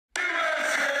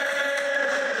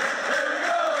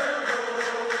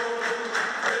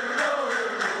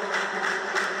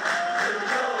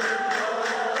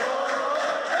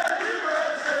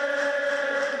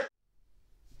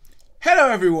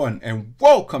everyone and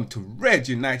welcome to Red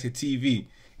United TV.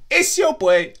 It's your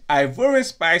boy Ivorian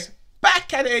Spice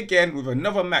back at it again with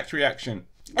another match reaction.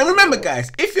 And remember guys,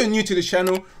 if you're new to the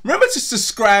channel, remember to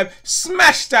subscribe,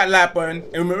 smash that like button,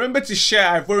 and remember to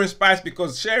share Ivorian Spice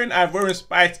because sharing Ivorian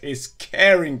Spice is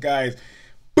caring guys.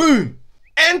 Boom!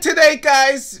 And today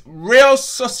guys, Real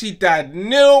Sociedad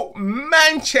 0,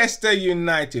 Manchester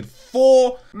United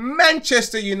 4.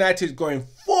 Manchester United going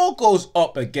 4 goals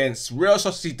up against Real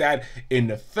Sociedad in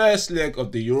the first leg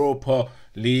of the Europa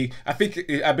League. I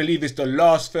believe it's the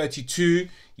last 32.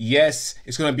 Yes,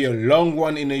 it's going to be a long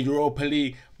one in the Europa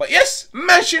League. But yes,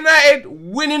 Manchester United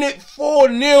winning it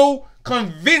 4-0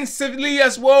 convincingly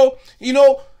as well. You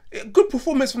know, good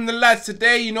performance from the lads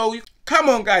today. You know, come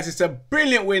on guys, it's a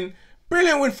brilliant win.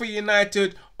 Brilliant win for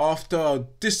United after a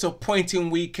disappointing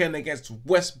weekend against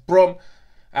West Brom.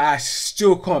 I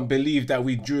still can't believe that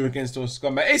we drew against those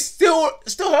scumbags. It still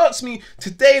hurts me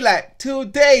today, like till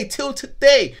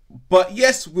today. But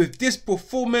yes, with this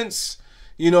performance,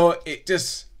 you know, it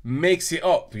just makes it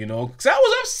up, you know. Because I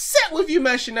was upset with you,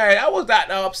 Manchester United. I was that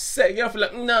upset. You know, I feel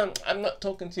like, no, I'm not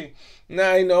talking to you.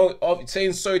 Nah, you know,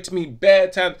 saying sorry to me bare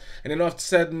times, and then after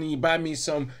suddenly you buy me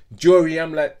some jewelry,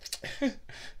 I'm like,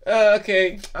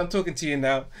 okay, I'm talking to you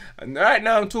now. And right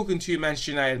now I'm talking to you,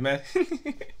 Manchester United, man.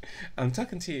 I'm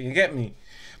talking to you, you get me?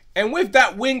 And with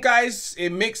that win, guys, it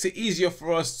makes it easier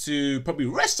for us to probably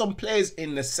rest some players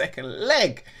in the second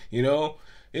leg, you know,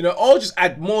 or just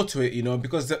add more to it, you know,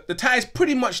 because the tie is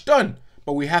pretty much done.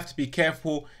 But we have to be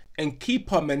careful and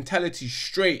keep our mentality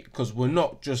straight because we're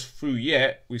not just through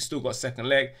yet. We've still got second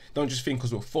leg. Don't just think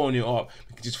because we're 4-0 up,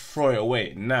 we can just throw it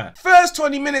away. Nah. First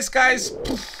 20 minutes, guys,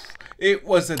 it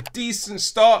was a decent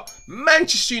start.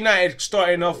 Manchester United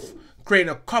starting off, creating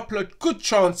a couple of good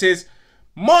chances.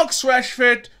 Marcus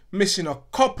Rashford missing a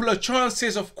couple of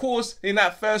chances, of course, in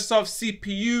that first half.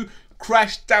 CPU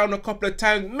crashed down a couple of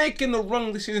times, making the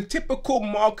wrong decision. Typical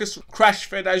Marcus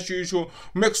Rashford as usual.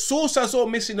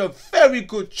 McSauce missing a very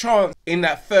good chance in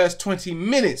that first 20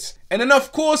 minutes. And then,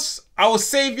 of course, our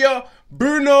saviour,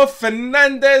 Bruno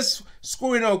Fernandes,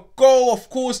 scoring a goal, of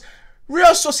course.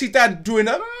 Real Sociedad doing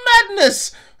a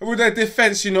madness with their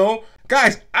defense, you know.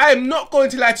 Guys, I am not going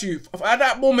to lie to you. At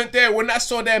that moment there, when I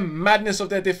saw their madness of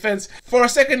their defense, for a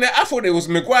second there, I thought it was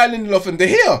Maguire, Lindelof and De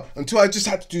Gea. Until I just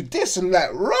had to do this and like,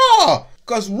 raw.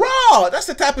 Because raw, that's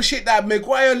the type of shit that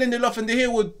Maguire, Lindelof and De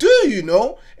Gea would do, you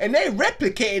know. And they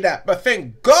replicated that. But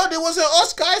thank God it wasn't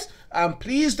us, guys. I'm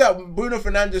pleased that Bruno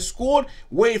Fernandes scored,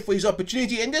 waited for his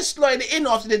opportunity, and just slotted it in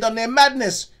after they done their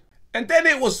madness. And then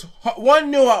it was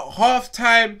 1-0 at half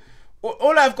time.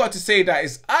 All I've got to say that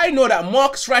is I know that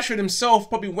Marcus Rashford himself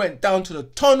probably went down to the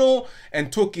tunnel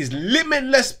and took his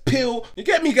limitless pill. You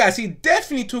get me, guys? He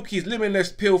definitely took his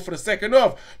limitless pill for the second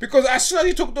half. Because as soon as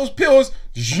he took those pills,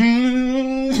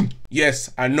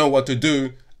 yes, I know what to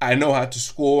do. I know how to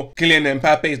score. Kylian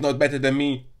Mbappe is not better than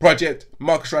me. Project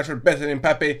Marcus Rashford better than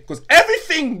Mbappe. Because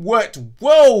everything worked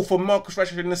well for Marcus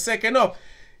Rashford in the second half.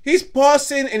 His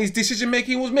passing and his decision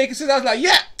making was making sense. I was like,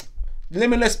 yeah,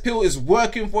 limitless pill is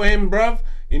working for him, bruv.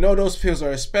 You know those pills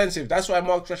are expensive. That's why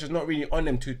Marcus Rashford's not really on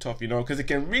them too tough, you know, because it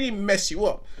can really mess you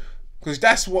up. Because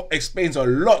that's what explains a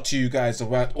lot to you guys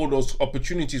about all those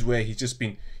opportunities where he's just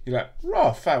been, you're like,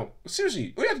 raw, fam.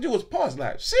 Seriously, all you have to do was pass.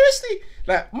 Like, seriously?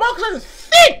 Like,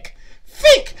 Marcus Rashford,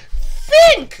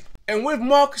 think! And with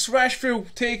Marcus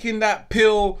Rashford taking that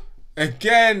pill,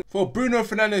 again, for Bruno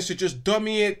Fernandes to just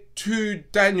dummy it to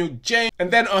Daniel James.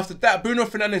 And then after that, Bruno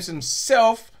Fernandes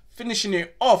himself finishing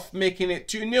it off, making it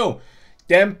 2-0.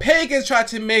 Then Pagans tried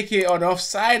to make it on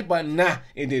offside, but nah,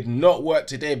 it did not work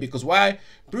today. Because why?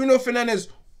 Bruno Fernandes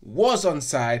was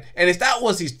onside. And if that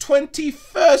was his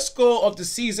 21st goal of the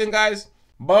season, guys,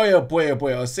 boy, oh boy, oh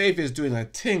boy, our saviour's doing a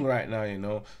thing right now, you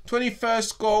know.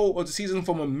 21st goal of the season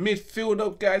from a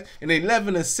midfielder, guys, and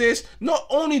 11 assists. Not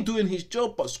only doing his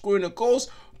job, but scoring the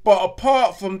goals. But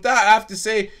apart from that, I have to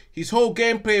say, his whole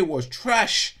gameplay was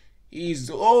trash. His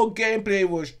whole gameplay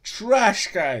was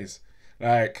trash, guys.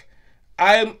 Like,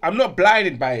 I'm not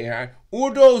blinded by it. Right?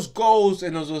 All those goals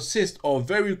and those assists are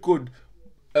very good.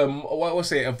 A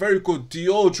very good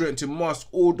deodorant to mask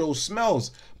all those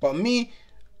smells. But me,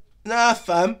 nah,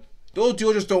 fam, those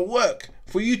deodorants don't work.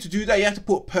 For you to do that, you have to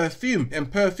put perfume.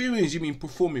 And perfume is, you mean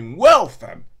performing well,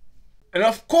 fam. And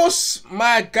of course,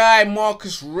 my guy,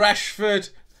 Marcus Rashford,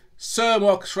 Sir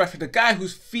Marcus Rashford, the guy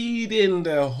who's feeding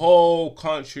the whole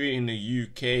country in the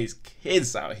UK's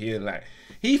kids out here. Like,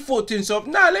 he thought to himself,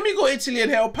 nah, let me go Italy and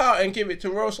help out and give it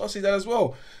to Real Sociedad as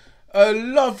well. A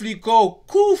lovely goal.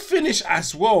 Cool finish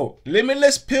as well.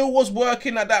 Limitless pill was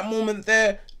working at that moment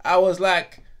there. I was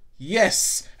like,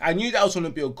 Yes, I knew that was going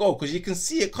to be a goal because you can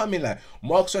see it coming. Like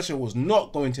Marcus Rashford was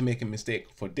not going to make a mistake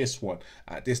for this one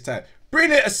at this time.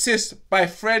 Brilliant assist by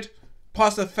Fred,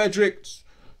 Pastor Frederick,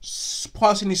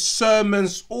 passing his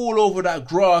sermons all over that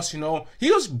grass, you know. He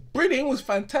was brilliant. It was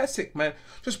fantastic, man.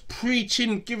 Just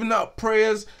preaching, giving out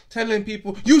prayers, telling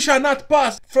people, you shall not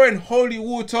pass, throwing holy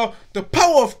water. The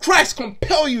power of Christ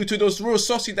compel you to those Real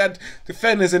Sociedad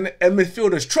defenders and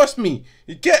midfielders. Trust me,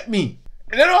 you get me.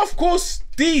 And then, of course,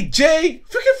 DJ,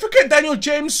 freaking Daniel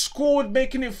James scored,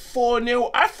 making it 4-0.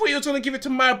 I thought he was going to give it to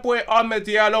my boy Ahmed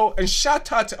Diallo. And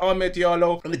shout out to Ahmed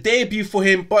Diallo on the debut for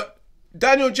him. But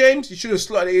Daniel James, you should have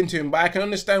slotted it into him. But I can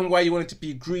understand why you wanted to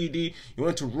be greedy. You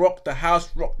wanted to rock the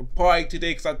house, rock the party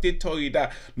today. Because I did tell you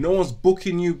that no one's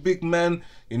booking you, big man.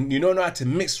 You don't know how to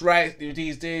mix right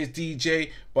these days,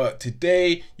 DJ. But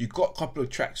today, you got a couple of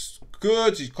tracks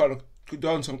good. You got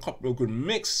done some couple of good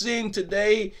mixing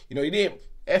today. You know, you didn't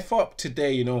F up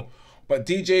today, you know. But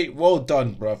DJ, well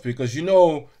done, bruv. Because you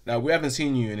know, now we haven't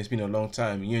seen you and it's been a long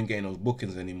time. You ain't getting those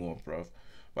bookings anymore, bruv.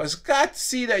 But it's glad to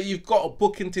see that you've got a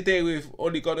booking today with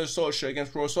Ole Gunnar Solskjaer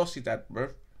against Real Sociedad,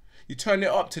 bruv. You turned it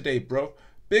up today, bruv.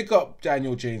 Big up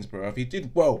Daniel James, bruv. He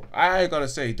did well. I gotta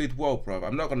say, he did well, bruv.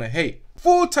 I'm not gonna hate.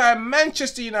 Full-time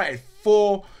Manchester United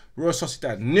 4, Real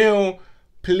Sociedad 0.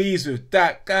 Pleased with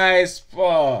that, guys.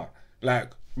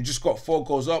 Like, we just got 4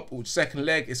 goals up. With second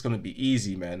leg, it's going to be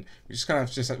easy, man. We just kind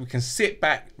of just like, we can sit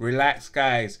back, relax,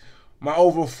 guys. My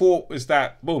overall thought is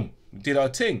that, boom, we did our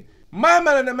thing. My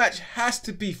man of the match has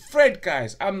to be Fred,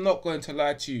 guys. I'm not going to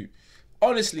lie to you.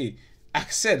 Honestly, like I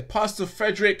said, Pastor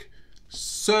Frederick,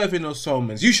 serving those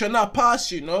sermons. You shall not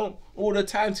pass, you know, all the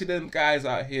time to them guys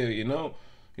out here, you know.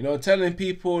 You know, telling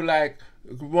people like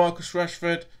Marcus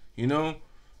Rashford, you know,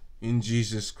 in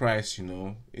Jesus Christ, you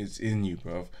know, it's in you,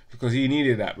 bruv. Because he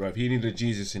needed that, bruv. He needed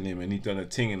Jesus in him, and he done a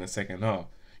thing in the second half.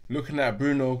 Looking at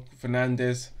Bruno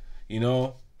Fernandes, you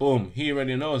know, boom, he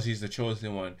already knows he's the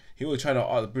chosen one. He will try to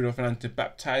ask Bruno Fernandes to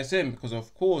baptize him because,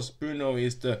 of course, Bruno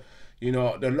is the, you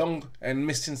know, the long and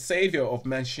missing savior of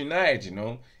Manchester United, you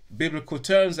know. Biblical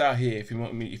terms out here, if you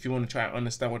want to try and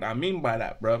understand what I mean by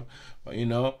that, bruv. But, you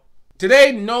know,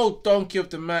 today, no donkey of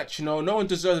the match, you know. No one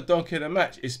deserves a donkey of the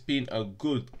match. It's been a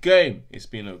good game. It's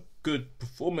been a good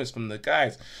performance from the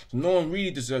guys. So no one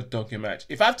really deserves a donkey match.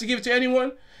 If I have to give it to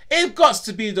anyone, it got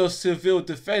to be those Seville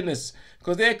defenders.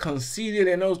 Because they're conceding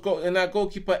and that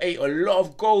goalkeeper ate a lot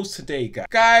of goals today, guys.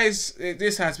 Guys,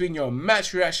 this has been your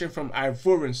match reaction from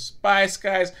Ivorian Spice,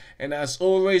 guys. And as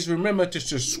always, remember to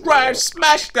subscribe,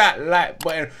 smash that like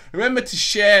button. Remember to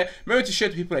share. Remember to share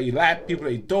to people that you like, people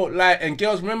that you don't like. And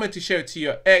girls, remember to share it to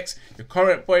your ex, your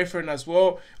current boyfriend as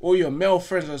well, or your male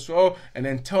friends as well. And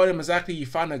then tell them exactly you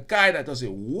found a guy that does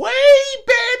it way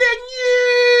better than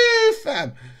you,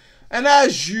 fam. And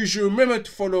as usual, remember to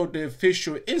follow the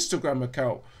official Instagram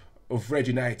account of Red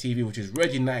United TV, which is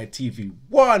Red United TV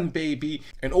 1, baby.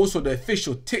 And also the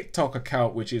official TikTok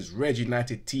account, which is Red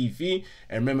United TV.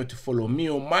 And remember to follow me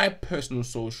on my personal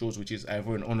socials, which is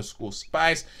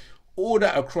Ivorian_Spice. All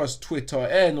that across Twitter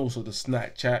and also the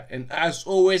Snapchat. And as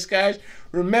always, guys,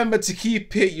 remember to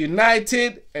keep it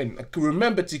united. And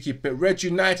remember to keep it Red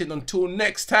United. Until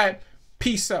next time,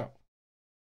 peace out.